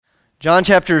John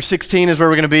chapter 16 is where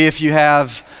we're going to be if you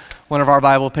have one of our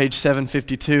Bible, page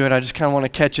 752, and I just kind of want to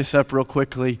catch us up real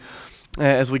quickly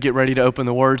as we get ready to open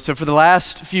the Word. So for the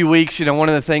last few weeks, one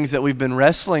of the things that we've been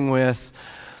wrestling with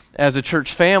as a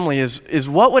church family is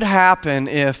what would happen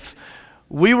if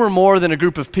we were more than a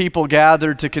group of people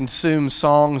gathered to consume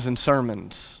songs and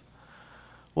sermons?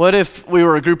 What if we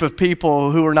were a group of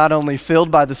people who were not only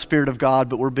filled by the Spirit of God,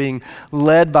 but were being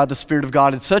led by the Spirit of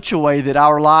God in such a way that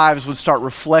our lives would start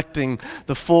reflecting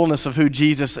the fullness of who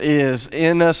Jesus is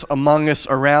in us, among us,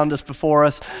 around us, before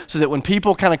us, so that when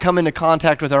people kind of come into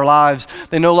contact with our lives,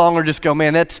 they no longer just go,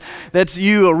 man, that's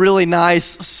you, a really nice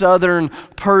Southern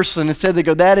person. Instead they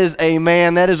go, that is a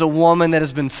man, that is a woman that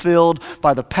has been filled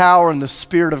by the power and the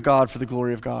Spirit of God for the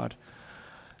glory of God.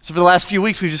 So for the last few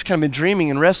weeks, we've just kind of been dreaming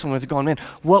and wrestling with it, going, man,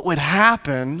 what would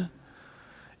happen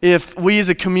if we as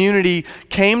a community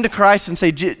came to Christ and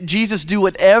say, Jesus, do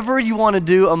whatever you want to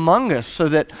do among us so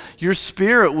that your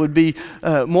Spirit would be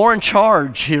more in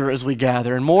charge here as we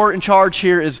gather and more in charge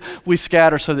here as we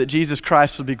scatter so that Jesus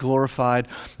Christ would be glorified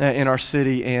in our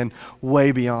city and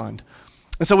way beyond.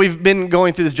 And so we've been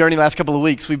going through this journey the last couple of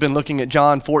weeks. We've been looking at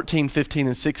John 14, 15,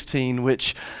 and 16,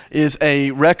 which is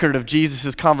a record of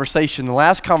Jesus' conversation, the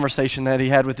last conversation that he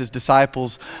had with his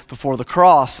disciples before the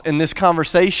cross. And this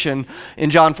conversation in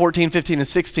John 14, 15, and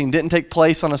 16 didn't take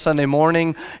place on a Sunday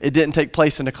morning. It didn't take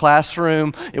place in a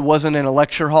classroom. It wasn't in a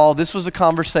lecture hall. This was a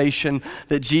conversation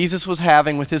that Jesus was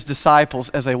having with his disciples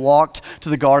as they walked to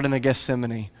the Garden of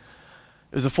Gethsemane.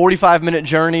 It was a 45-minute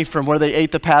journey from where they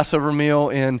ate the Passover meal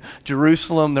in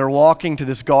Jerusalem. They're walking to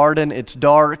this garden. It's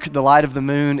dark. The light of the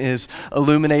moon is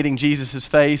illuminating Jesus'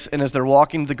 face. And as they're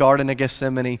walking to the Garden of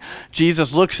Gethsemane,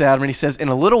 Jesus looks at them and he says, in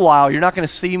a little while, you're not going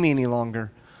to see me any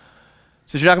longer.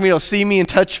 He says, you're not going to be able to see me and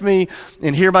touch me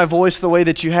and hear my voice the way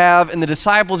that you have. And the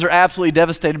disciples are absolutely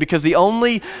devastated because the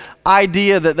only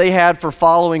idea that they had for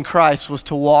following Christ was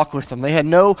to walk with him. They had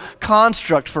no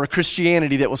construct for a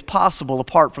Christianity that was possible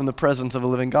apart from the presence of a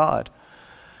living God.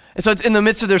 And so it's in the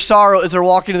midst of their sorrow as they're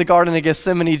walking to the Garden of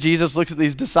Gethsemane, Jesus looks at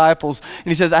these disciples and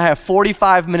he says, I have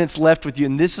 45 minutes left with you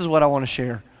and this is what I want to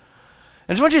share.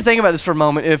 I just want you to think about this for a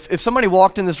moment. If somebody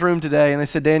walked in this room today and they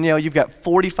said, Danielle, you've got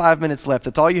 45 minutes left.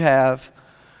 That's all you have.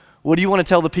 What do you want to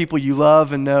tell the people you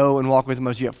love and know and walk with the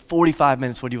most? You have 45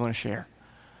 minutes. What do you want to share?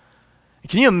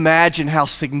 Can you imagine how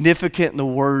significant the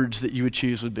words that you would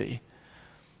choose would be?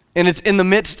 And it's in the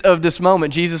midst of this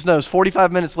moment. Jesus knows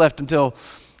 45 minutes left until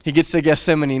he gets to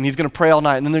Gethsemane and he's going to pray all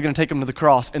night and then they're going to take him to the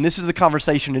cross. And this is the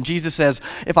conversation. And Jesus says,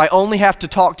 if I only have to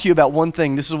talk to you about one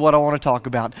thing, this is what I want to talk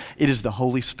about. It is the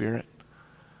Holy Spirit.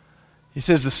 He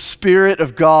says the Spirit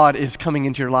of God is coming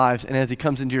into your lives, and as he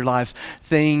comes into your lives,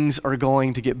 things are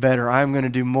going to get better. I'm going to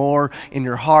do more in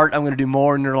your heart. I'm going to do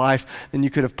more in your life than you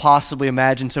could have possibly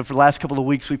imagined. So for the last couple of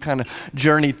weeks, we've kind of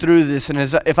journeyed through this, and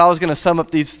if I was going to sum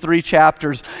up these 3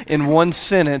 chapters in one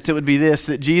sentence, it would be this,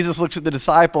 that Jesus looks at the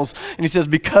disciples, and he says,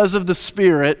 because of the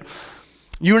Spirit,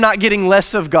 you're not getting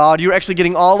less of God, you're actually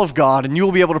getting all of God, and you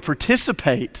will be able to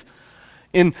participate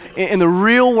in the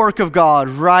real work of God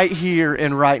right here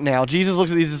and right now. Jesus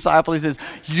looks at these disciples and he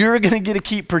says, you're going to get to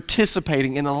keep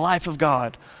participating in the life of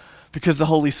God because the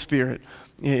Holy Spirit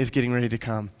is getting ready to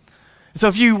come. So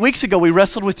a few weeks ago, we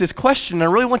wrestled with this question, and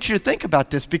I really want you to think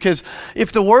about this because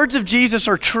if the words of Jesus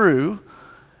are true,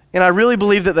 and I really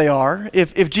believe that they are,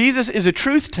 if Jesus is a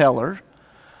truth teller,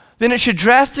 then it should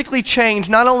drastically change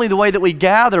not only the way that we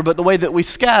gather, but the way that we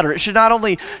scatter. It should not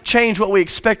only change what we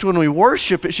expect when we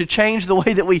worship, it should change the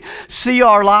way that we see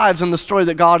our lives and the story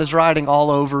that God is writing all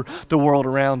over the world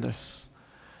around us.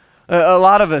 A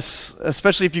lot of us,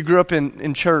 especially if you grew up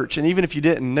in church, and even if you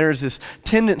didn't, there's this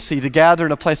tendency to gather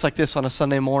in a place like this on a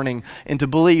Sunday morning and to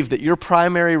believe that your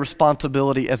primary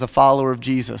responsibility as a follower of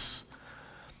Jesus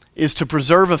is to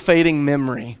preserve a fading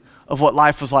memory of what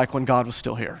life was like when God was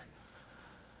still here.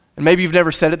 And maybe you've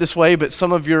never said it this way, but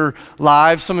some of your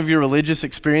lives, some of your religious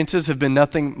experiences have been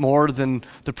nothing more than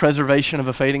the preservation of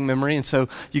a fading memory. And so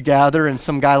you gather and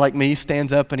some guy like me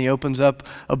stands up and he opens up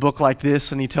a book like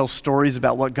this and he tells stories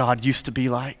about what God used to be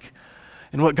like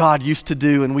and what God used to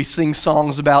do. And we sing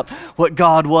songs about what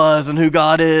God was and who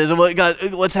God is and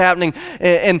what's happening.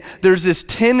 And there's this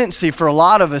tendency for a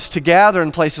lot of us to gather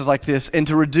in places like this and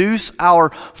to reduce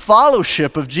our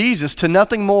fellowship of Jesus to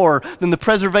nothing more than the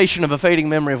preservation of a fading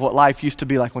memory of what life used to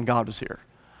be like when God was here.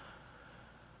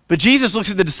 But Jesus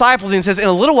looks at the disciples and says, in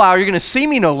a little while, you're going to see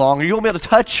me no longer. You won't be able to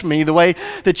touch me the way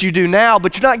that you do now,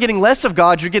 but you're not getting less of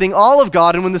God, you're getting all of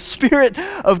God. And when the Spirit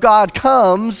of God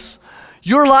comes,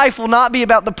 your life will not be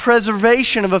about the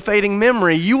preservation of a fading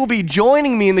memory. You will be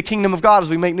joining me in the kingdom of God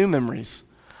as we make new memories.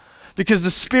 Because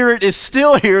the Spirit is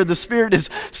still here, the Spirit is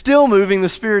still moving, the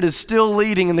Spirit is still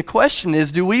leading. And the question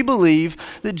is, do we believe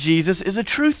that Jesus is a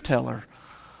truth teller?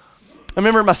 I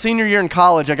remember my senior year in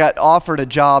college, I got offered a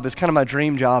job. It's kind of my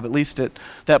dream job, at least at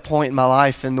that point in my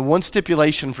life. And the one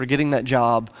stipulation for getting that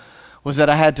job was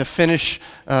that I had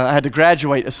to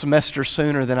graduate a semester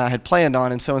sooner than I had planned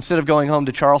on. And so instead of going home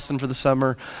to Charleston for the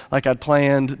summer, like I'd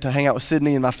planned to hang out with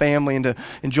Sydney and my family and to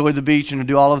enjoy the beach and to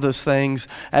do all of those things,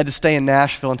 I had to stay in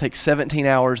Nashville and take 17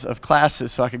 hours of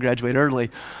classes so I could graduate early.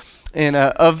 And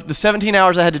of the 17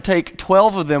 hours I had to take,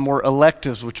 12 of them were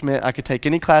electives, which meant I could take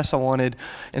any class I wanted.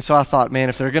 And so I thought, man,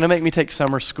 if they're going to make me take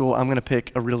summer school, I'm going to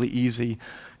pick a really easy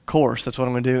course. That's what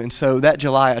I'm going to do. And so that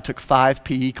July, I took 5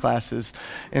 PE classes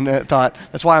and thought,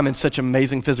 that's why I'm in such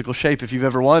amazing physical shape. If you've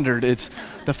ever wondered, it's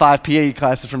the 5 PE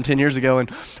classes from 10 years ago. And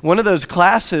one of those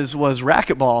classes was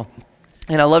racquetball.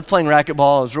 And I loved playing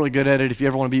racquetball. I was really good at it. If you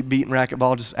ever want to be beat in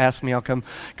racquetball, just ask me. I'll come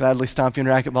gladly stomp you in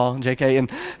racquetball, JK.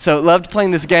 And so loved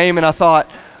playing this game. And I thought,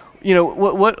 you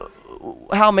know,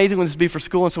 how amazing would this be for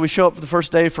school? And so we show up for the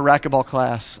first day for racquetball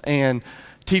class. And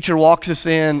teacher walks us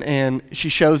in and she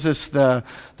shows us the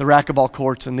racquetball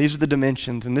courts, and these are the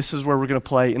dimensions, and this is where we're going to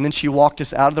play. And then she walked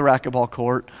us out of the racquetball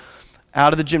court,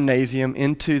 out of the gymnasium,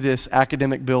 into this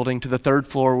academic building to the 3rd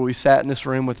floor where we sat in this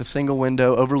room with a single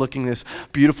window overlooking this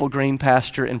beautiful green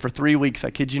pasture. And for 3 weeks, I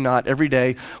kid you not, every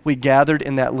day we gathered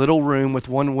in that little room with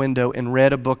one window and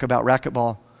read a book about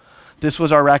racquetball. This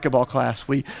was our racquetball class.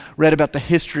 We read about the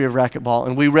history of racquetball,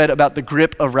 and we read about the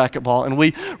grip of racquetball, and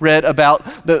we read about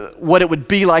what it would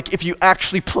be like if you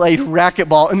actually played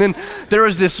racquetball. And then there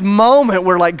was this moment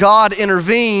where like God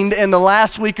intervened, and the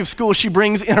last week of school, she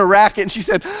brings in a racket, and she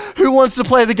said, "Who wants to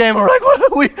play the game?" We're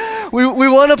like, we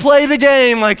want to play the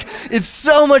game. Like, it's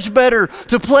so much better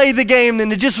to play the game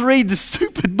than to just read the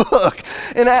stupid book.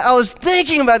 And I was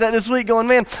thinking about that this week going,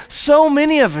 man, so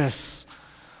many of us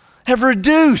have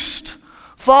reduced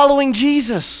following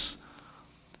Jesus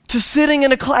to sitting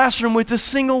in a classroom with a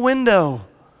single window,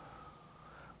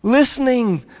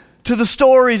 listening to the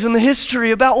stories and the history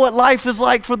about what life is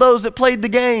like for those that played the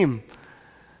game.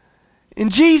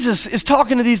 And Jesus is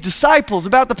talking to these disciples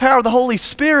about the power of the Holy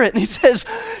Spirit, and he says,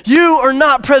 you are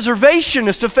not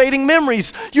preservationists of fading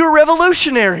memories, you're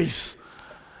revolutionaries.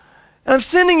 And I'm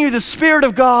sending you the Spirit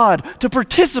of God to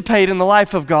participate in the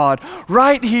life of God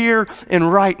right here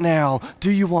and right now.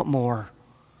 Do you want more?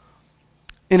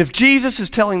 And if Jesus is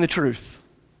telling the truth,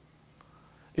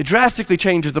 it drastically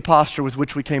changes the posture with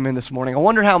which we came in this morning. I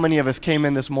wonder how many of us came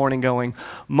in this morning going,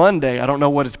 Monday, I don't know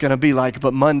what it's going to be like,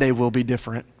 but Monday will be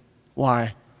different.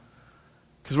 Why?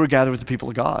 Because we're gathered with the people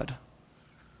of God,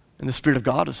 and the Spirit of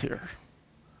God is here.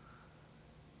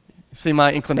 See,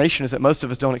 my inclination is that most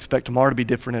of us don't expect tomorrow to be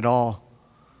different at all,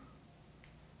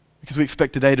 because we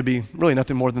expect today to be really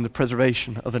nothing more than the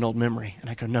preservation of an old memory. And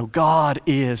I go, no, God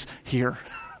is here.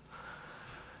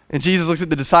 And Jesus looks at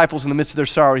the disciples in the midst of their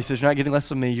sorrow. He says, you're not getting less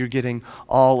of me, you're getting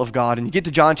all of God. And you get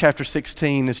to John chapter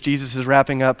 16 as Jesus is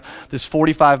wrapping up this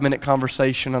 45-minute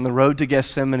conversation on the road to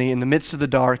Gethsemane in the midst of the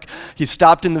dark. He's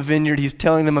stopped in the vineyard. He's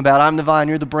telling them about, I'm the vine,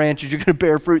 you're the branches, you're going to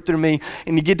bear fruit through me.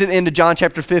 And you get to the end of John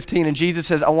chapter 15, and Jesus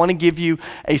says, I want to give you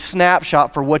a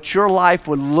snapshot for what your life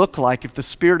would look like if the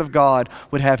Spirit of God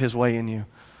would have his way in you.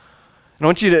 And I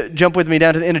want you to jump with me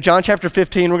down to the end of John chapter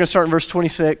 15. We're going to start in verse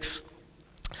 26.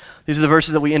 These are the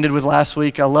verses that we ended with last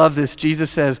week. I love this. Jesus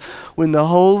says, when the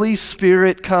Holy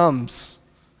Spirit comes,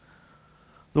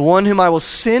 the one whom I will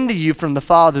send to you from the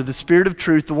Father, the Spirit of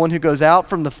truth, the one who goes out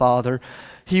from the Father,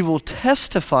 he will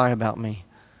testify about me.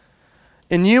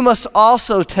 And you must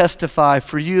also testify,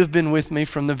 for you have been with me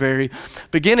from the very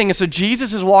beginning. And so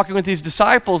Jesus is walking with these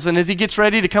disciples, and as he gets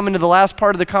ready to come into the last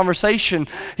part of the conversation,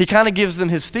 he kind of gives them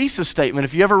his thesis statement.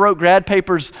 If you ever wrote grad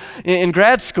papers in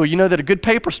grad school, you know that a good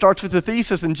paper starts with a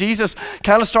thesis, and Jesus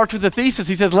kind of starts with a thesis.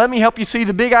 He says, let me help you see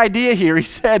the big idea here. He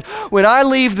said, when I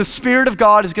leave, the Spirit of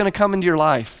God is going to come into your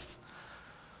life.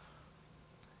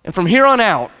 And from here on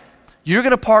out, you're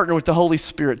going to partner with the Holy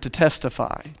Spirit to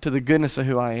testify to the goodness of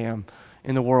who I am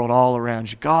in the world all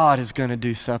around you. God is going to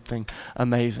do something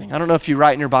amazing. I don't know if you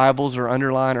write in your Bibles or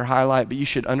underline or highlight, but you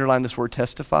should underline this word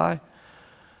testify.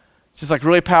 It's just like a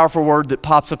really powerful word that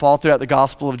pops up all throughout the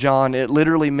Gospel of John. It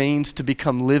literally means to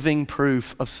become living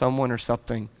proof of someone or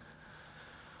something.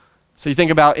 So you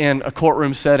think about in a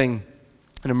courtroom setting,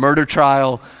 in a murder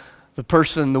trial,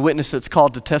 the witness that's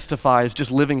called to testify is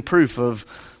just living proof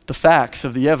of the facts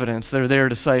of the evidence. They're there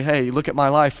to say, hey, look at my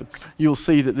life. You'll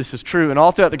see that this is true. And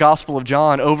all throughout the Gospel of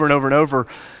John, over and over and over,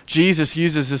 Jesus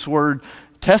uses this word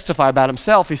testify about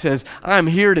himself. He says, I'm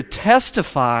here to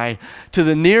testify to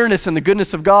the nearness and the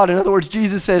goodness of God. In other words,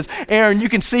 Jesus says, Aaron, you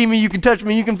can see me, you can touch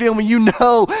me, you can feel me. You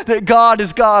know that God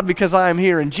is God because I am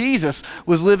here. And Jesus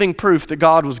was living proof that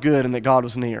God was good and that God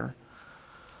was near.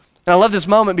 And I love this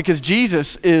moment because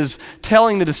Jesus is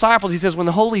telling the disciples, he says, when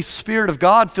the Holy Spirit of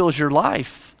God fills your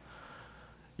life,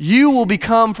 you will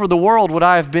become for the world what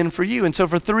I have been for you. And so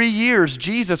for 3 years,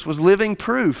 Jesus was living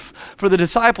proof for the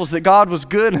disciples that God was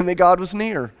good and that God was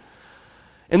near.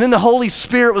 And then the Holy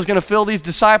Spirit was going to fill these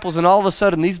disciples, and all of a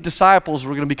sudden these disciples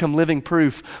were going to become living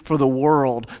proof for the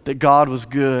world that God was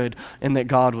good and that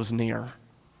God was near.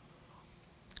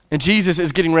 And Jesus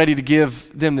is getting ready to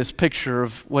give them this picture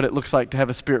of what it looks like to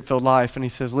have a Spirit-filled life. And he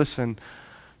says, listen,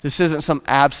 this isn't some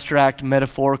abstract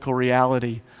metaphorical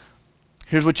reality.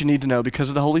 Here's what you need to know. Because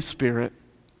of the Holy Spirit,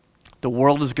 the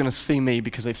world is going to see me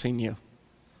because they've seen you.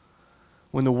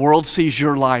 When the world sees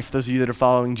your life, those of you that are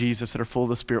following Jesus, that are full of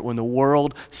the Spirit, when the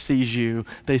world sees you,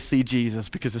 they see Jesus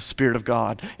because the Spirit of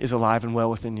God is alive and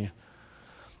well within you.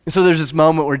 And so there's this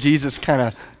moment where Jesus kind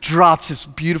of drops this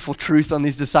beautiful truth on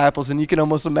these disciples, and you can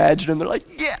almost imagine them. They're like,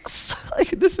 yes, like,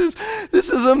 this is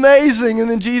amazing. And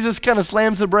then Jesus kind of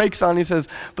slams the brakes on. He says,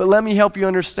 but let me help you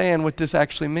understand what this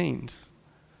actually means.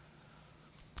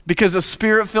 Because a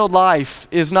Spirit-filled life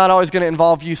is not always going to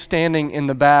involve you standing in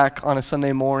the back on a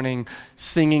Sunday morning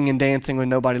singing and dancing with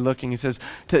nobody looking. He says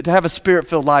to have a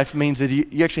Spirit-filled life means that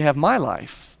you actually have my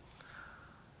life.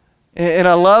 And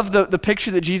I love the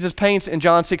picture that Jesus paints in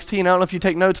John 16. I don't know if you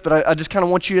take notes, but I just kind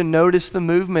of want you to notice the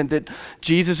movement that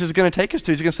Jesus is going to take us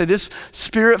to. He's going to say this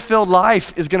Spirit-filled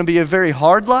life is going to be a very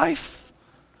hard life.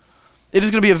 It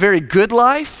is going to be a very good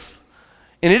life.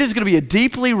 And it is going to be a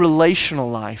deeply relational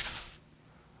life.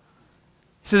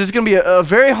 He says it's going to be a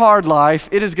very hard life.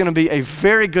 It is going to be a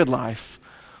very good life.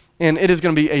 And it is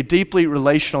going to be a deeply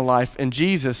relational life. And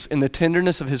Jesus, in the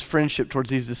tenderness of his friendship towards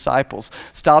these disciples,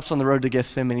 stops on the road to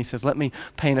Gethsemane. He says, let me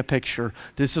paint a picture.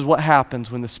 This is what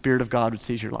happens when the Spirit of God would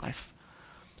seize your life.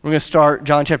 We're going to start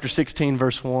John chapter 16,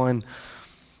 verse 1. And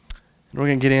we're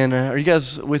going to get in. Are you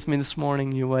guys with me this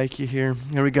morning? You awake? You here?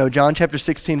 Here we go. John chapter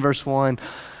 16, verse 1.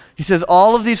 He says,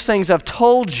 all of these things I've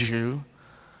told you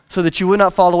so that you would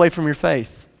not fall away from your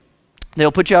faith. They'll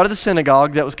put you out of the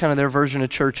synagogue. That was kind of their version of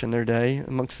church in their day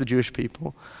amongst the Jewish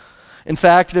people. In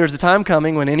fact, there's a time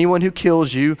coming when anyone who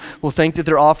kills you will think that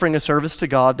they're offering a service to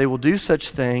God. They will do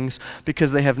such things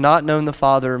because they have not known the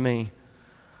Father or me.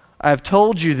 I have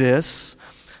told you this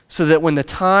so that when the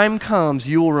time comes,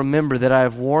 you will remember that I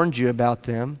have warned you about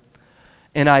them.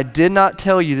 And I did not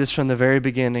tell you this from the very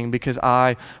beginning because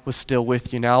I was still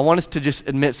with you. Now, I want us to just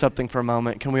admit something for a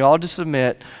moment. Can we all just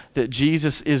admit that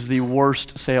Jesus is the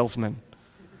worst salesman?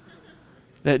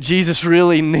 That Jesus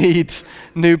really needs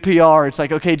new PR. It's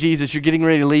like, okay, Jesus, you're getting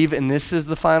ready to leave, and this is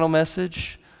the final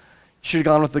message? You should have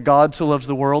gone with the God so loves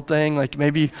the world thing. Like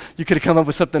maybe you could have come up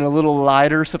with something a little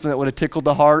lighter, something that would have tickled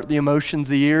the heart, the emotions,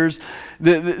 the ears.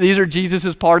 These are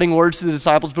Jesus' parting words to the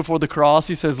disciples before the cross.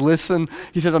 He says, listen,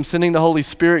 he says, I'm sending the Holy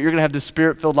Spirit. You're going to have this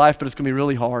Spirit-filled life, but it's going to be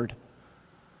really hard.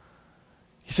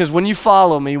 He says, when you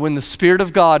follow me, when the Spirit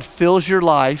of God fills your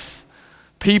life,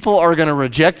 people are going to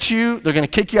reject you. They're going to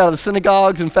kick you out of the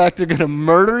synagogues. In fact, they're going to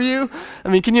murder you. I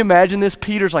mean, can you imagine this?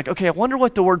 Peter's like, okay, I wonder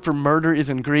what the word for murder is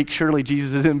in Greek. Surely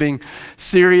Jesus isn't being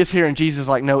serious here. And Jesus is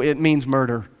like, no, it means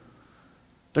murder.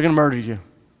 They're going to murder you.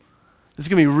 This is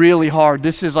going to be really hard.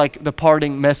 This is like the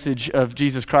parting message of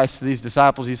Jesus Christ to these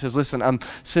disciples. He says, listen, I'm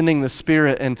sending the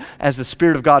Spirit, and as the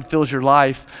Spirit of God fills your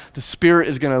life, the Spirit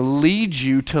is going to lead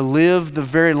you to live the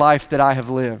very life that I have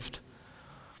lived.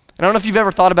 I don't know if you've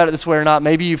ever thought about it this way or not.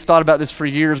 Maybe you've thought about this for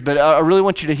years, but I really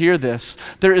want you to hear this.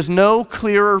 There is no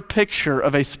clearer picture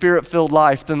of a Spirit-filled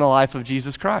life than the life of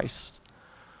Jesus Christ.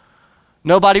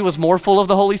 Nobody was more full of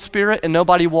the Holy Spirit, and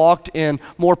nobody walked in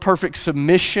more perfect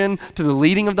submission to the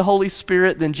leading of the Holy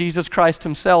Spirit than Jesus Christ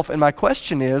himself. And my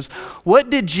question is,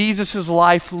 what did Jesus'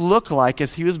 life look like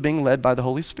as he was being led by the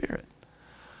Holy Spirit?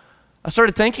 I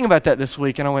started thinking about that this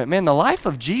week, and I went, man, the life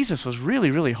of Jesus was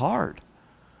really, really hard.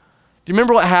 Do you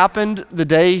remember what happened the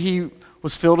day he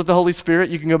was filled with the Holy Spirit?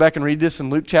 You can go back and read this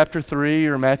in Luke chapter 3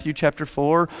 or Matthew chapter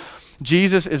 4.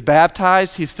 Jesus is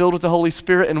baptized, he's filled with the Holy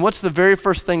Spirit, and what's the very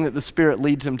first thing that the Spirit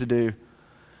leads him to do?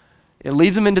 It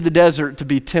leads him into the desert to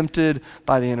be tempted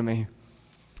by the enemy.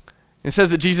 It says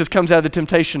that Jesus comes out of the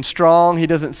temptation strong, he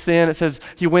doesn't sin. It says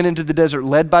he went into the desert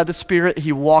led by the Spirit.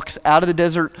 He walks out of the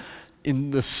desert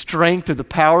in the strength of the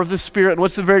power of the Spirit. And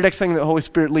what's the very next thing that the Holy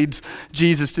Spirit leads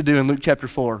Jesus to do in Luke chapter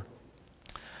 4?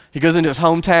 He goes into his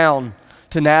hometown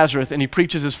to Nazareth and he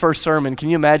preaches his first sermon. Can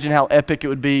you imagine how epic it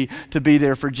would be to be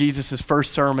there for Jesus'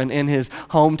 first sermon in his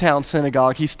hometown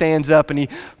synagogue? He stands up and he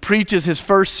preaches his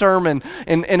first sermon.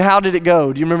 And how did it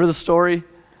go? Do you remember the story?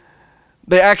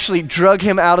 They actually drug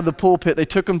him out of the pulpit. They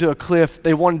took him to a cliff.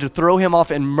 They wanted to throw him off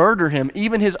and murder him.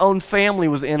 Even his own family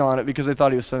was in on it because they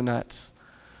thought he was so nuts.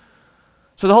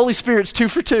 So the Holy Spirit's 2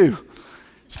 for 2.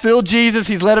 He's filled Jesus.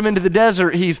 He's led him into the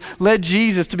desert. He's led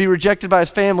Jesus to be rejected by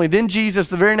his family. Then Jesus,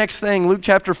 the very next thing, Luke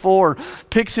chapter 4,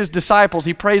 picks his disciples.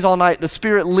 He prays all night. The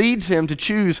Spirit leads him to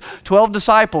choose 12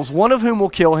 disciples, one of whom will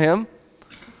kill him,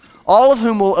 all of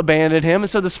whom will abandon him. And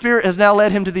so the Spirit has now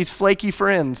led him to these flaky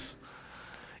friends.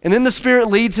 And then the Spirit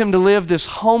leads him to live this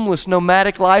homeless,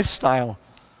 nomadic lifestyle.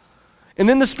 And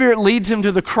then the Spirit leads him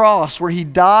to the cross where he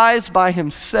dies by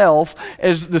himself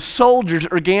as the soldiers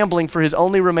are gambling for his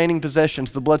only remaining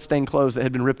possessions, the bloodstained clothes that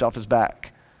had been ripped off his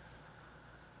back.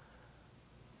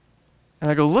 And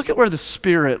I go, look at where the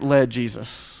Spirit led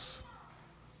Jesus.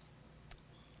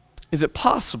 Is it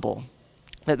possible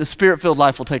that the Spirit-filled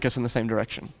life will take us in the same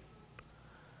direction?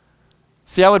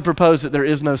 See, I would propose that there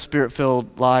is no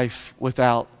Spirit-filled life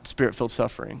without Spirit-filled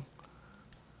suffering.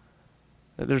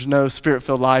 That there's no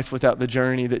Spirit-filled life without the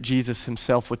journey that Jesus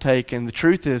himself would take. And the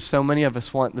truth is, so many of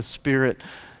us want the Spirit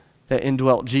that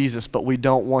indwelt Jesus, but we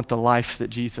don't want the life that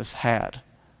Jesus had.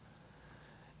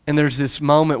 And there's this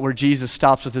moment where Jesus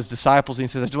stops with his disciples and he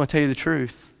says, I just want to tell you the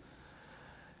truth.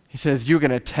 He says, you're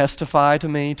going to testify to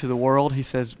me, to the world. He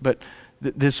says, but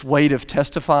this weight of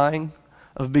testifying,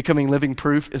 of becoming living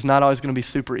proof, is not always going to be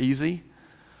super easy.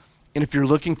 And if you're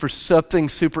looking for something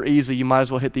super easy, you might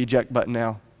as well hit the eject button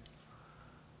now.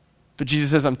 But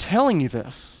Jesus says, I'm telling you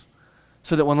this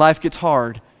so that when life gets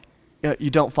hard,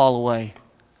 you don't fall away.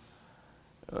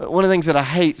 One of the things that I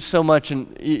hate so much,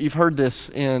 and you've heard this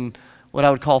in what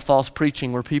I would call false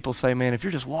preaching, where people say, man, if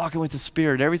you're just walking with the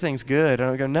Spirit, everything's good.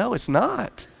 And I go, no, it's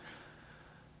not.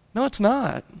 No, it's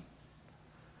not.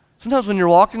 Sometimes when you're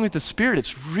walking with the Spirit,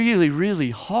 it's really, really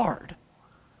hard.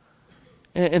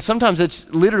 And sometimes it's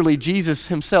literally Jesus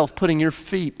himself putting your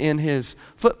feet in his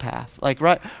footpath, like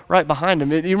right behind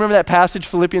him. You remember that passage,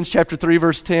 Philippians chapter 3,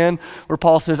 verse 10, where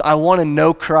Paul says, I want to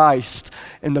know Christ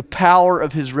and the power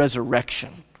of his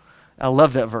resurrection. I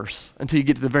love that verse until you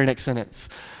get to the very next sentence.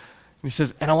 And he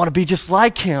says, and I want to be just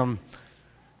like him,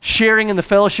 sharing in the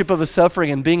fellowship of his suffering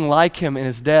and being like him in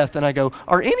his death. And I go,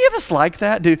 are any of us like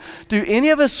that? Do any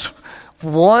of us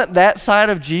want that side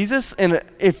of Jesus? And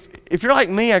if you're like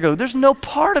me, I go, there's no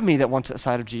part of me that wants that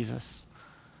side of Jesus.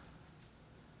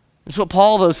 It's what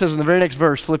Paul, though, says in the very next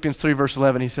verse, Philippians 3, verse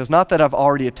 11. He says, not that I've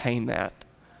already attained that.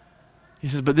 He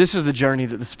says, but this is the journey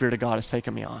that the Spirit of God has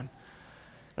taken me on.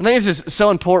 I think this is so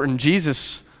important.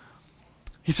 Jesus,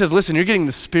 he says, listen, you're getting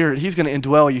the Spirit. He's going to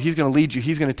indwell you. He's going to lead you.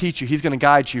 He's going to teach you. He's going to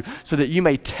guide you so that you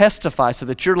may testify, so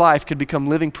that your life could become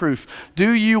living proof.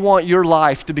 Do you want your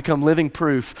life to become living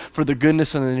proof for the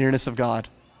goodness and the nearness of God?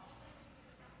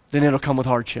 Then it'll come with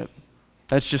hardship.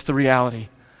 That's just the reality.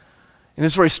 And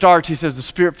this is where he starts. He says the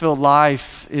Spirit-filled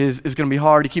life is going to be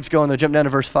hard. He keeps going, though. Jump down to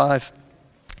verse 5.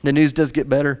 The news does get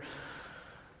better.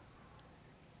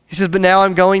 He says, but now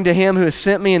I'm going to him who has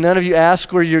sent me, and none of you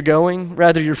ask where you're going.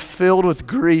 Rather, you're filled with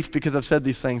grief because I've said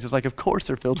these things. It's like, of course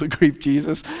they're filled with grief,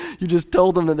 Jesus. You just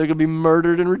told them that they're going to be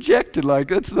murdered and rejected. Like,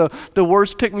 that's the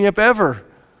worst pick-me-up ever.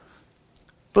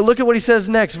 But look at what he says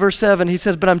next, verse 7. He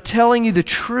says, but I'm telling you the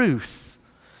truth.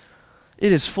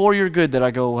 It is for your good that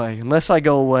I go away. Unless I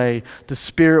go away, the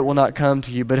Spirit will not come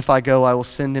to you. But if I go, I will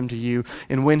send him to you.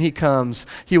 And when he comes,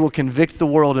 he will convict the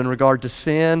world in regard to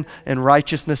sin and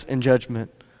righteousness and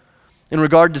judgment. In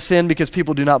regard to sin, because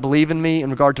people do not believe in me.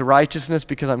 In regard to righteousness,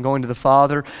 because I'm going to the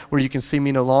Father, where you can see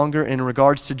me no longer. And in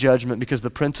regards to judgment, because the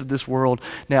prince of this world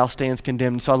now stands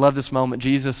condemned. So I love this moment.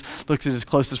 Jesus looks at his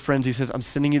closest friends. He says, I'm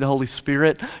sending you the Holy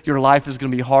Spirit. Your life is going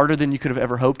to be harder than you could have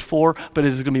ever hoped for, but it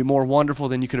is going to be more wonderful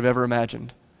than you could have ever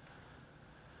imagined.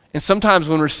 And sometimes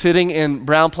when we're sitting in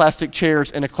brown plastic chairs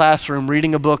in a classroom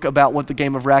reading a book about what the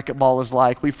game of racquetball is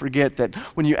like, we forget that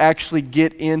when you actually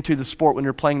get into the sport, when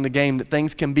you're playing the game, that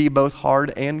things can be both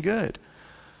hard and good.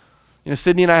 You know,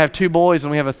 Sydney and I have 2 boys,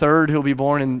 and we have a third who'll be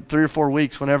born in 3 or 4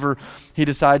 weeks whenever he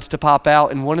decides to pop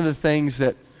out. And one of the things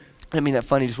that, I mean that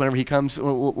funny, just whenever he comes,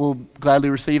 we'll gladly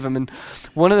receive him. And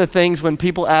one of the things when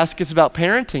people ask us about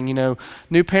parenting, you know,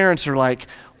 new parents are like,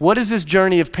 what is this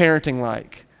journey of parenting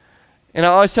like? And I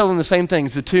always tell them the same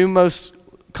things. The 2 most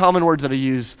common words that I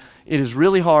use, it is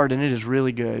really hard and it is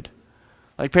really good.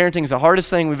 Like parenting is the hardest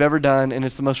thing we've ever done, and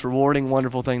it's the most rewarding,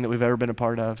 wonderful thing that we've ever been a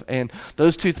part of. And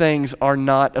those 2 things are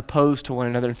not opposed to one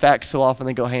another. In fact, so often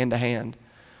they go hand to hand.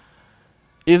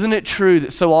 Isn't it true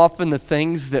that so often the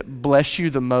things that bless you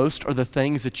the most are the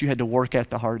things that you had to work at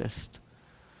the hardest?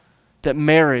 That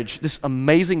marriage, this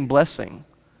amazing blessing,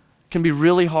 can be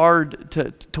really hard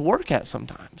to work at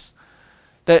sometimes.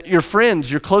 That your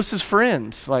friends, your closest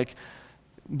friends, like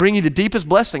bring you the deepest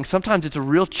blessing. Sometimes it's a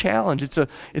real challenge. It's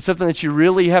something that you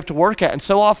really have to work at. And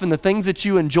so often the things that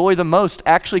you enjoy the most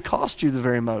actually cost you the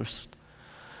very most.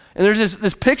 And there's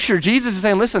this picture. Jesus is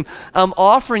saying, listen, I'm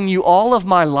offering you all of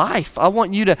my life. I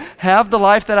want you to have the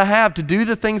life that I have, to do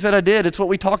the things that I did. It's what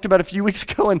we talked about a few weeks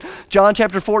ago in John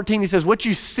chapter 14. He says, what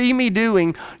you see me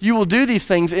doing, you will do these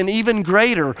things and even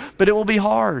greater, but it will be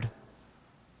hard.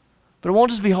 But it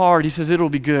won't just be hard. He says it will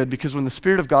be good, because when the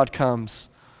Spirit of God comes,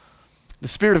 the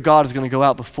Spirit of God is going to go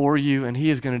out before you, and he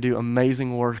is going to do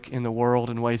amazing work in the world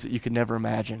in ways that you could never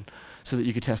imagine, so that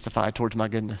you could testify towards my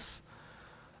goodness.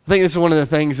 I think this is one of the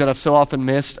things that I've so often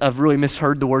missed. I've really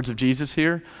misheard the words of Jesus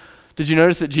here. Did you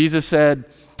notice that Jesus said,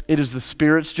 it is the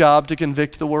Spirit's job to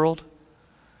convict the world?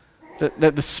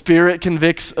 That the Spirit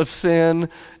convicts of sin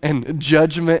and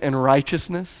judgment and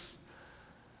righteousness?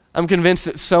 I'm convinced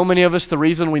that so many of us, the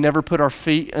reason we never put our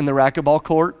feet in the racquetball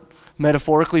court,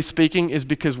 metaphorically speaking, is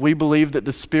because we believe that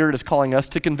the Spirit is calling us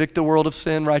to convict the world of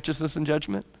sin, righteousness, and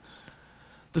judgment.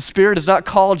 The Spirit has not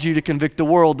called you to convict the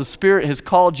world. The Spirit has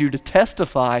called you to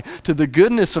testify to the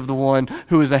goodness of the one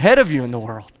who is ahead of you in the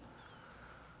world.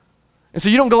 And so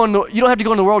you don't have to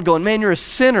go in the world going, man, you're a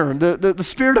sinner. The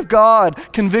Spirit of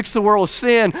God convicts the world of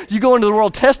sin. You go into the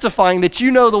world testifying that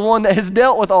you know the one that has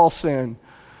dealt with all sin.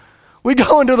 We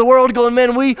go into the world going,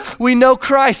 man, we know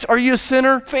Christ. Are you a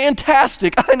sinner?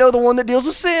 Fantastic. I know the one that deals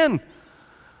with sin.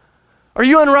 Are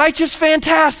you unrighteous?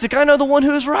 Fantastic. I know the one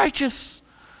who is righteous.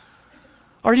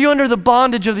 Are you under the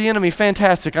bondage of the enemy?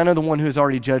 Fantastic. I know the one who has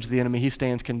already judged the enemy. He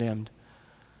stands condemned.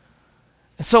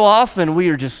 And so often we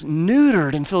are just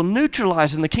neutered and feel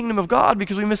neutralized in the kingdom of God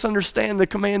because we misunderstand the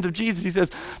commands of Jesus. He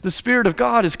says, the Spirit of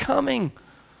God is coming.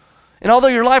 And although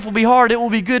your life will be hard, it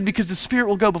will be good because the Spirit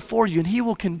will go before you and he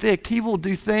will convict. He will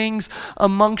do things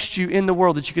amongst you in the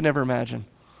world that you could never imagine.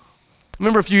 I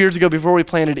remember a few years ago before we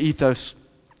planted Ethos,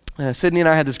 Sydney and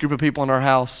I had this group of people in our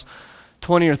house,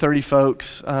 20 or 30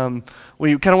 folks.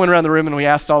 We kind of went around the room and we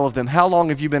asked all of them, how long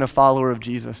have you been a follower of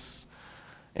Jesus?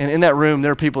 And in that room,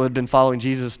 there are people that had been following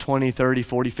Jesus 20, 30,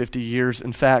 40, 50 years.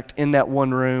 In fact, in that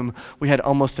one room, we had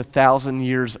almost 1,000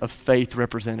 years of faith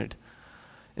represented.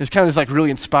 It's kind of this like really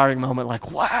inspiring moment,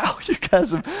 like, wow, you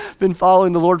guys have been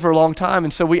following the Lord for a long time.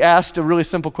 And so we asked a really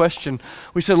simple question.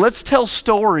 We said, let's tell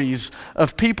stories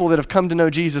of people that have come to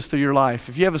know Jesus through your life.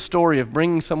 If you have a story of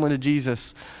bringing someone to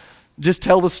Jesus, just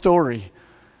tell the story.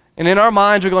 And in our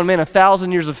minds, we're going, man,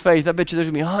 1,000 years of faith. I bet you there's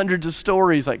going to be hundreds of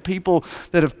stories, like people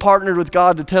that have partnered with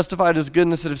God to testify to his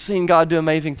goodness, that have seen God do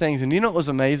amazing things. And you know what was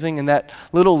amazing? In that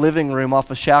little living room off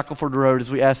of Shackelford Road,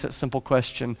 as we asked that simple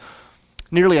question,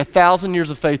 nearly 1,000 years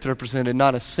of faith represented,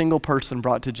 not a single person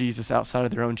brought to Jesus outside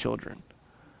of their own children.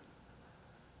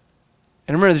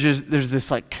 And I remember there's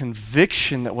this like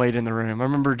conviction that weighed in the room. I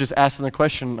remember just asking the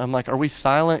question, I'm like, are we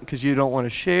silent because you don't want to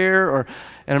share? And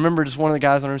I remember just one of the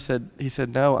guys on the room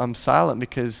said, no, I'm silent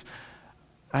because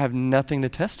I have nothing to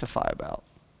testify about.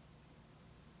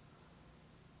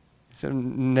 He said,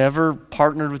 never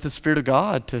partnered with the Spirit of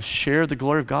God to share the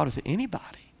glory of God with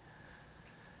anybody.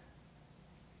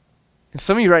 And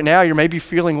some of you right now, you're maybe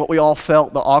feeling what we all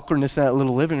felt, the awkwardness in that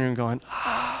little living room going,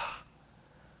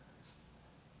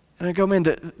 And I go, man,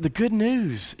 the good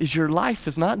news is your life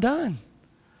is not done.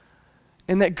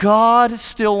 And that God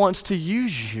still wants to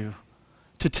use you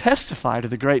to testify to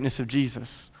the greatness of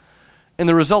Jesus. And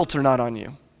the results are not on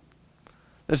you.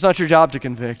 It's not your job to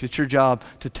convict. It's your job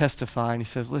to testify. And he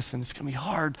says, listen, it's going to be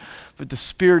hard, but the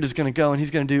Spirit is going to go and he's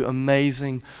going to do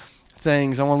amazing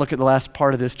things. I want to look at the last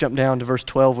part of this. Jump down to verse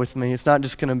 12 with me. It's not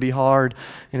just going to be hard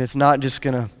and it's not just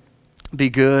going to be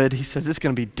good. He says it's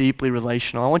going to be deeply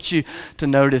relational. I want you to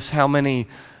notice how many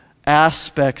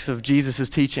aspects of Jesus'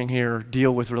 teaching here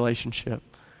deal with relationship.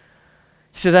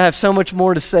 He says, I have so much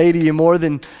more to say to you, more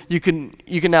than you can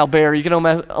now bear. You can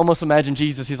almost imagine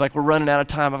Jesus. He's like, we're running out of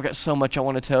time. I've got so much I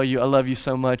want to tell you. I love you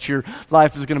so much. Your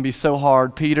life is going to be so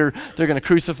hard. Peter, they're going to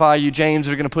crucify you. James,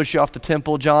 they're going to push you off the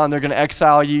temple. John, they're going to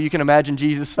exile you. You can imagine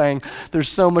Jesus saying, there's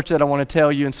so much that I want to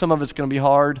tell you, and some of it's going to be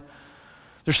hard.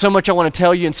 There's so much I want to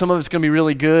tell you, and some of it's going to be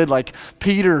really good. Like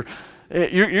Peter,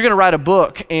 you're going to write a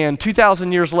book, and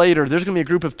 2,000 years later, there's going to be a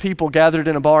group of people gathered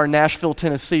in a bar in Nashville,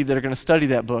 Tennessee that are going to study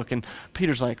that book. And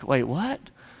Peter's like, wait, what?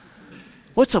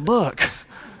 What's a book?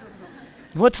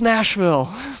 What's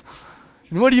Nashville?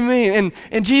 And what do you mean?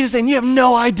 And Jesus saying, you have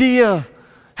no idea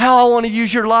how I want to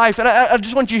use your life. And I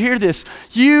just want you to hear this.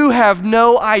 You have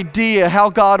no idea how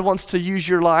God wants to use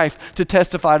your life to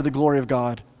testify to the glory of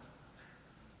God.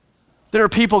 There are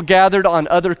people gathered on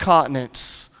other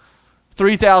continents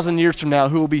 3,000 years from now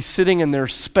who will be sitting in their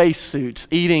spacesuits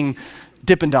eating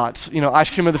Dippin' Dots, ice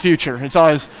cream of the future. It's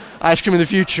always ice cream of the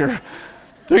future.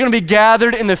 They're going to be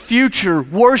gathered in the future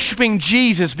worshiping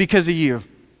Jesus because of you.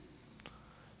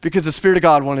 Because the Spirit of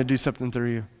God wanted to do something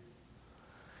through you.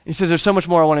 He says, there's so much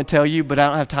more I want to tell you, but I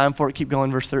don't have time for it. Keep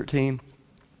going, verse 13.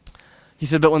 He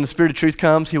said, but when the Spirit of truth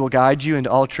comes, he will guide you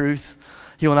into all truth.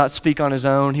 He will not speak on his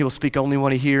own. He will speak only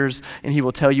what he hears, and he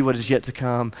will tell you what is yet to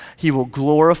come. He will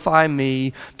glorify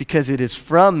me because it is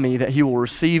from me that he will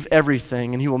receive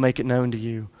everything, and he will make it known to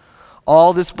you.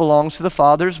 All this belongs to the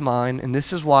Father's mind, and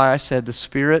this is why I said the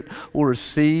Spirit will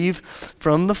receive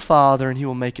from the Father, and he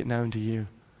will make it known to you.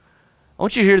 I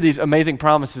want you to hear these amazing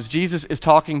promises. Jesus is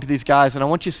talking to these guys, and I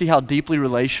want you to see how deeply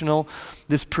relational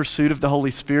this pursuit of the Holy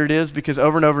Spirit is, because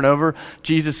over and over and over,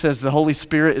 Jesus says the Holy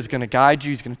Spirit is going to guide you,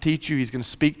 he's going to teach you, he's going to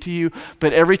speak to you.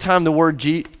 But every time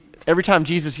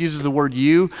Jesus uses the word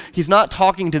you, he's not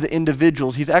talking to the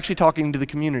individuals, he's actually talking to the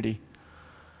community.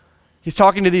 He's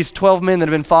talking to these 12 men that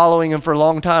have been following him for a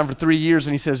long time, for 3 years,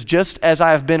 and he says, just as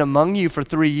I have been among you for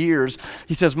 3 years,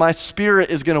 he says, my Spirit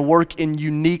is going to work in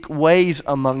unique ways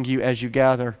among you as you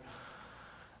gather.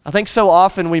 I think so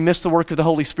often we miss the work of the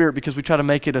Holy Spirit because we try to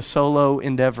make it a solo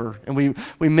endeavor, and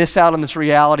we miss out on this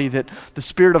reality that the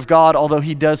Spirit of God, although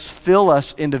he does fill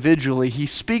us individually, he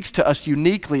speaks to us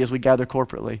uniquely as we gather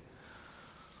corporately.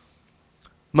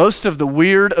 Most of the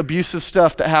weird, abusive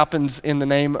stuff that happens in the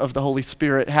name of the Holy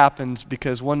Spirit happens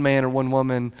because one man or one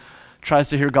woman tries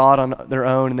to hear God on their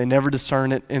own, and they never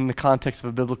discern it in the context of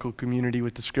a biblical community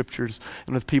with the scriptures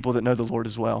and with people that know the Lord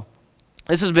as well.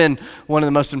 This has been one of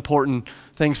the most important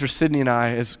things for Sydney and I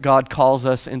as God calls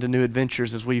us into new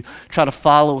adventures, as we try to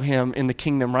follow him in the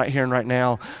kingdom right here and right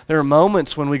now. There are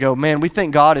moments when we go, man, we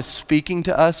think God is speaking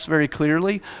to us very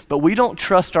clearly, but we don't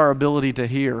trust our ability to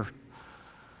hear.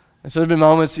 And so there have been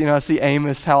moments, I see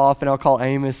Amos, how often I'll call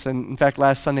Amos, and in fact,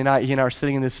 last Sunday night, he and I were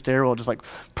sitting in this stairwell just like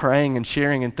praying and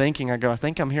sharing and thinking. I go, I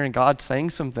think I'm hearing God saying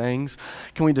some things.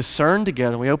 Can we discern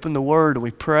together? We open the Word and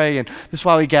we pray, and this is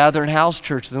why we gather in house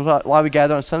churches and why we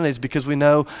gather on Sundays, because we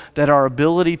know that our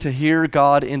ability to hear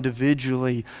God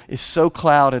individually is so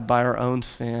clouded by our own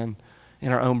sin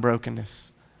and our own brokenness.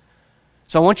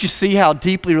 So I want you to see how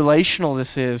deeply relational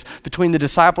this is between the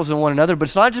disciples and one another, but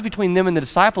it's not just between them and the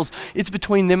disciples, it's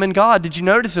between them and God. Did you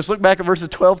notice this? Look back at verses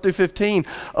 12 through 15.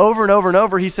 Over and over and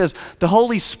over, he says, the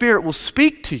Holy Spirit will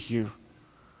speak to you.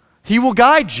 He will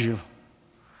guide you.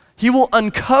 He will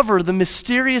uncover the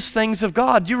mysterious things of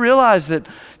God. Do you realize that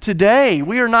today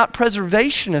we are not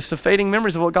preservationists of fading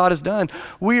memories of what God has done?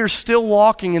 We are still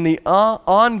walking in the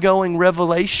ongoing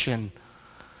revelation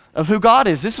of who God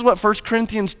is. This is what 1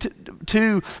 Corinthians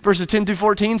 2 verses 10 through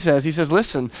 14 says. He says,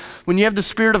 listen, when you have the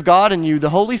Spirit of God in you,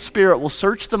 the Holy Spirit will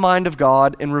search the mind of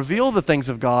God and reveal the things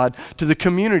of God to the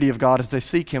community of God as they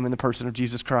seek him in the person of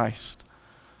Jesus Christ.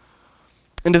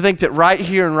 And to think that right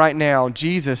here and right now,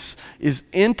 Jesus is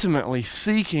intimately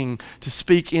seeking to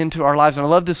speak into our lives. And I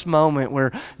love this moment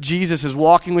where Jesus is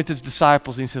walking with his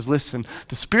disciples and he says, listen,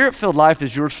 the Spirit-filled life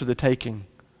is yours for the taking.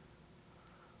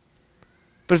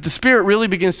 But if the Spirit really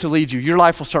begins to lead you, your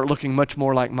life will start looking much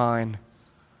more like mine.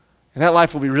 And that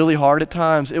life will be really hard at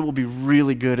times. It will be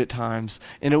really good at times.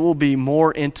 And it will be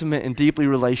more intimate and deeply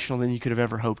relational than you could have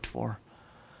ever hoped for.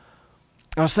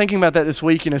 I was thinking about that this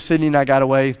week. Sydney and I got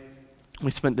away.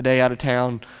 We spent the day out of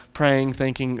town praying,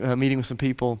 thinking, meeting with some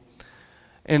people.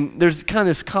 And there's kind of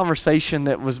this conversation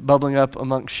that was bubbling up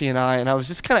amongst she and I. And I was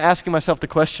just kind of asking myself the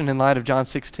question in light of John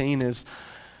 16 is,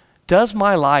 does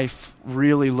my life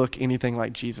really look anything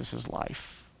like Jesus'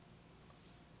 life?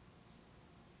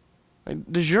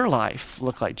 Does your life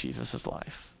look like Jesus'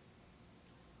 life?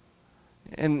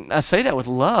 And I say that with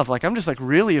love. I'm just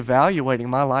really evaluating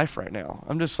my life right now.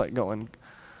 I'm just going,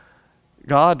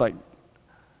 God,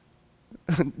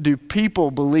 do people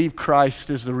believe Christ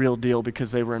is the real deal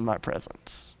because they were in my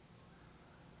presence?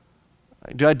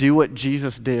 Do I do what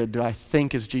Jesus did? Do I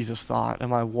think as Jesus thought?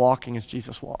 Am I walking as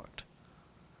Jesus walked?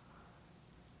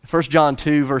 1 John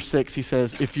 2, verse 6, he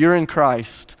says, if you're in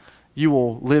Christ, you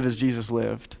will live as Jesus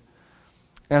lived.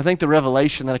 And I think the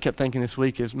revelation that I kept thinking this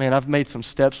week is, man, I've made some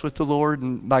steps with the Lord,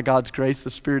 and by God's grace,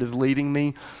 the Spirit is leading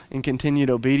me in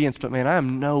continued obedience. But man, I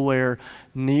am nowhere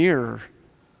near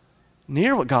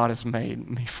what God has made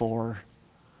me for.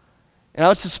 And I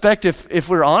would suspect if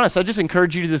we're honest, I just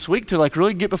encourage you this week to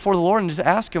really get before the Lord and just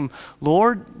ask him,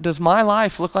 Lord, does my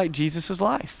life look like Jesus'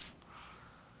 life?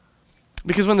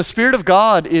 Because when the Spirit of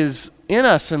God is in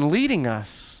us and leading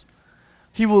us,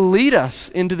 he will lead us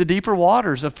into the deeper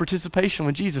waters of participation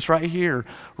with Jesus right here,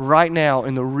 right now,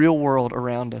 in the real world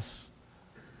around us.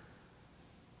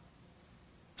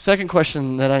 Second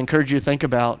question that I encourage you to think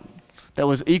about that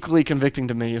was equally convicting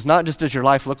to me is not just does your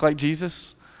life look like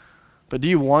Jesus, but do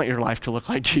you want your life to look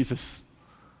like Jesus?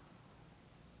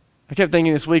 I kept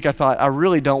thinking this week, I thought, I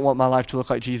really don't want my life to look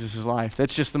like Jesus' life.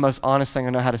 That's just the most honest thing I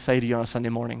know how to say to you on a Sunday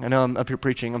morning. I know I'm up here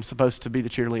preaching. I'm supposed to be the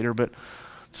cheerleader, but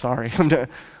sorry.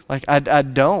 I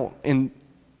don't.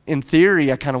 In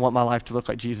theory, I kind of want my life to look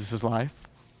like Jesus' life.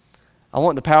 I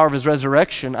want the power of his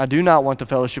resurrection. I do not want the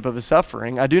fellowship of his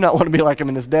suffering. I do not want to be like him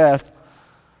in his death.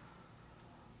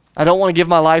 I don't want to give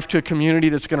my life to a community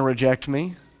that's going to reject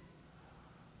me.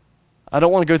 I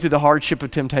don't want to go through the hardship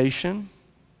of temptation.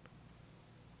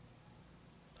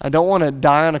 I don't want to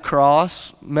die on a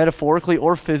cross, metaphorically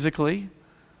or physically.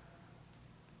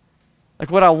 Like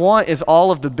what I want is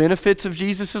all of the benefits of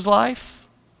Jesus' life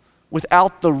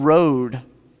without the road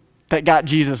that got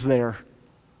Jesus there.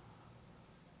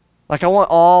 Like I want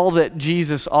all that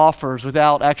Jesus offers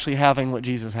without actually having what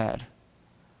Jesus had.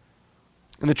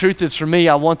 And the truth is for me,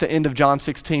 I want the end of John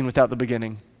 16 without the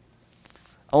beginning.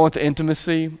 I want the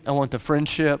intimacy, I want the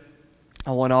friendship,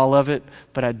 I want all of it,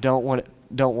 but I don't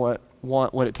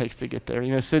want what it takes to get there.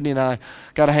 You know, Sydney and I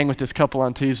got to hang with this couple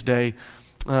on Tuesday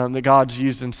that God's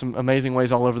used in some amazing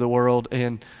ways all over the world,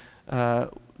 and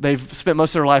they've spent most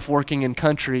of their life working in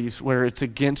countries where it's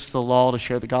against the law to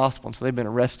share the gospel, and so they've been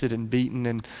arrested and beaten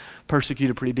and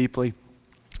persecuted pretty deeply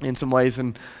in some ways,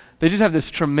 and they just have this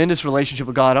tremendous relationship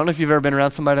with God. I don't know if you've ever been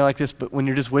around somebody like this, but when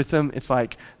you're just with them, it's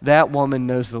like that woman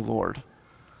knows the Lord.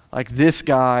 Like this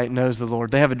guy knows the Lord.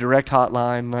 They have a direct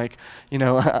hotline. Like, you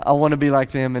know, I want to be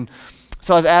like them. And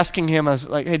so I was asking him, I was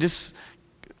like, hey, just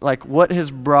like what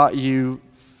has brought you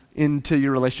into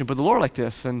your relationship with the Lord like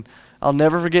this? And I'll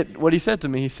never forget what he said to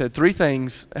me. He said, 3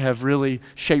 things have really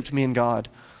shaped me in God.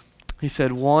 He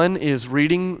said, 1 is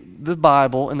reading the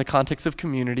Bible in the context of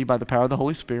community by the power of the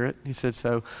Holy Spirit. He said,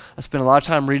 so I spent a lot of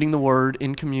time reading the Word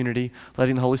in community,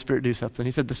 letting the Holy Spirit do something.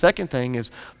 He said, the second thing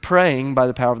is praying by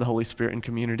the power of the Holy Spirit in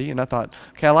community. And I thought,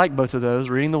 okay, I like both of those,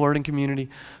 reading the Word in community,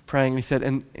 praying. And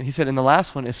he said, and the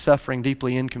last one is suffering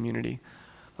deeply in community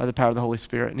by the power of the Holy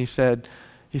Spirit. And he said,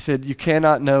 you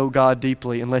cannot know God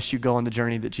deeply unless you go on the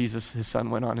journey that Jesus, his son,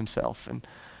 went on himself. And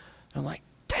I'm like,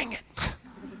 dang it.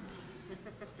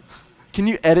 Can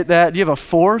you edit that? Do you have a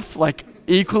 4th, like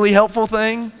equally helpful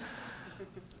thing?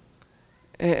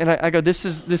 And I go, this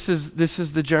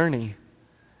is the journey.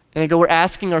 And I go, we're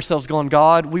asking ourselves, going,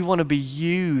 God, we want to be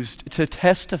used to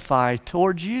testify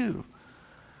towards you.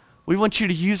 We want you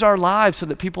to use our lives so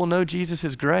that people know Jesus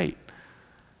is great.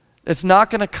 It's not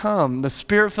going to come. The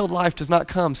Spirit-filled life does not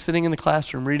come sitting in the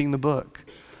classroom reading the book,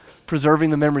 preserving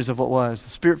the memories of what was. The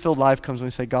Spirit-filled life comes when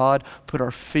we say, God, put our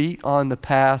feet on the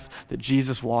path that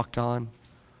Jesus walked on.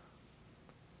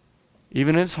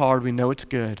 Even when it's hard, we know it's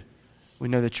good. We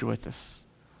know that you're with us.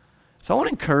 So I want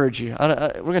to encourage you.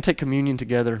 We're going to take communion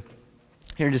together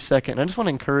here in just a second. I just want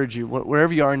to encourage you,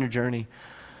 wherever you are in your journey.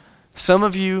 Some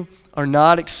of you are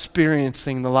not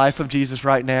experiencing the life of Jesus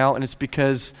right now, and it's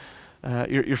because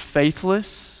you're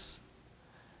faithless.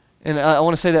 And I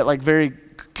want to say that like very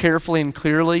carefully and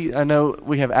clearly. I know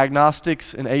we have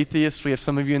agnostics and atheists. We have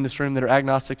some of you in this room that are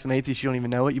agnostics and atheists. You don't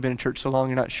even know it. You've been in church so long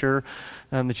you're not sure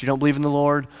that you don't believe in the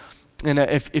Lord. And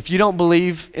if you don't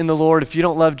believe in the Lord, if you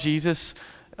don't love Jesus,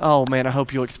 oh man, I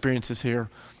hope you'll experience this here.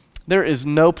 There is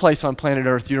no place on planet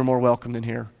Earth you're more welcome than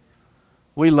here.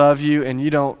 We love you, and you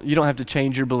don't have to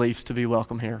change your beliefs to be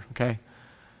welcome here, okay?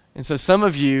 And so some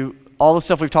of you, all the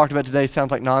stuff we've talked about today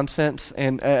sounds like nonsense,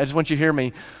 and I just want you to hear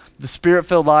me. The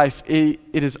Spirit-filled life, it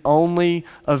is only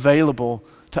available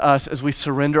to us as we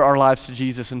surrender our lives to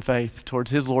Jesus in faith towards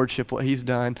his lordship, what he's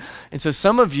done. And so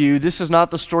some of you, this is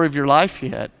not the story of your life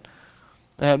yet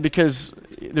because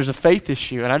there's a faith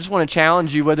issue. And I just want to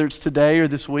challenge you, whether it's today or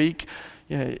this week,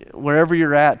 wherever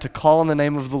you're at, to call on the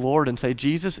name of the Lord and say,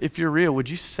 Jesus, if you're real, would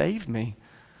you save me?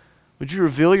 Would you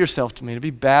reveal yourself to me, to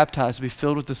be baptized, to be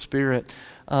filled with the Spirit?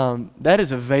 That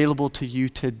is available to you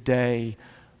today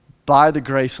by the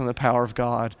grace and the power of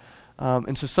God.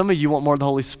 And so some of you want more of the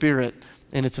Holy Spirit,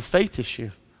 and it's a faith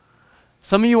issue.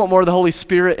 Some of you want more of the Holy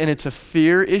Spirit, and it's a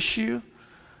fear issue.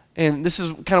 And this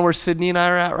is kind of where Sydney and I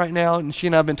are at right now, and she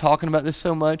and I have been talking about this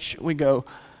so much. We go,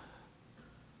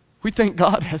 we think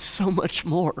God has so much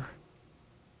more.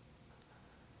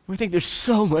 We think there's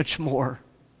so much more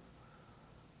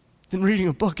than reading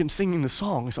a book and singing the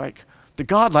songs. Like, the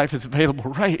God life is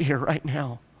available right here, right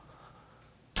now.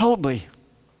 Totally.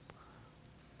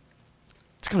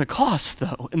 It's going to cost,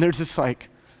 though. And there's this like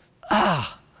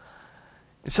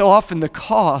And so often the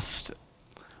cost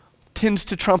tends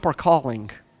to trump our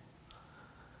calling.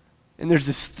 And there's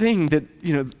this thing that,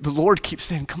 the Lord keeps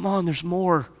saying, come on, there's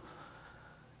more.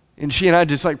 And she and I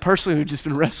just personally have just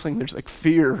been wrestling. There's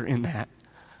fear in that.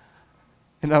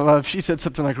 And she said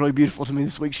something really beautiful to me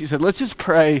this week. She said, let's just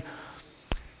pray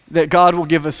that God will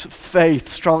give us faith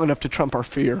strong enough to trump our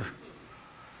fear.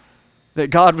 That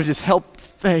God would just help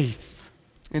faith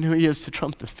in who he is to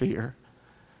trump the fear.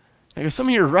 I go, some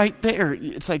of you are right there.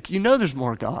 It's there's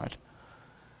more God.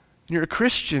 And you're a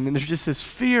Christian and there's just this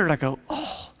fear. And I go,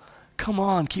 oh, come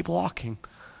on, keep walking.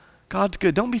 God's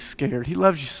good. Don't be scared. He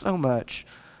loves you so much.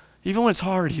 Even when it's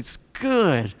hard, he's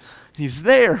good. And he's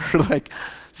there.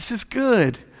 This is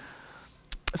good.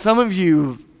 Some of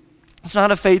you, it's not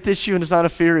a faith issue and it's not a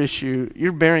fear issue.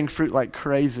 You're bearing fruit like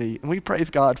crazy. And we praise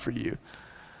God for you.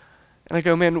 And I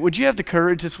go, man, would you have the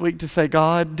courage this week to say,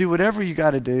 God, do whatever you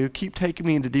got to do. Keep taking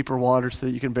me into deeper waters so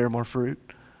that you can bear more fruit.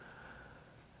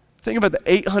 Think about the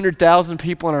 800,000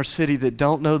 people in our city that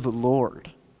don't know the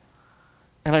Lord.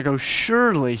 And I go,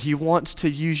 surely he wants to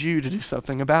use you to do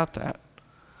something about that.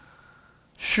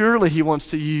 Surely he wants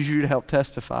to use you to help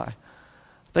testify.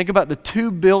 Think about the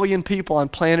 2 billion people on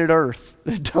planet Earth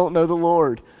that don't know the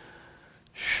Lord.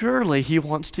 Surely he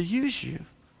wants to use you.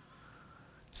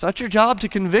 It's not your job to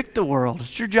convict the world.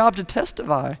 It's your job to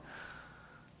testify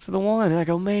to the one. And I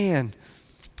go, man,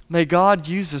 may God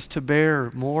use us to bear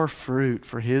more fruit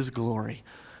for his glory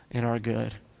and our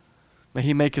good. May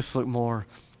he make us look more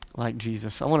like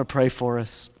Jesus. I want to pray for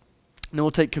us. And then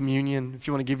we'll take communion. If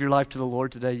you want to give your life to the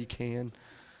Lord today, you can.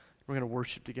 We're going to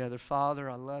worship together. Father,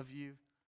 I love you.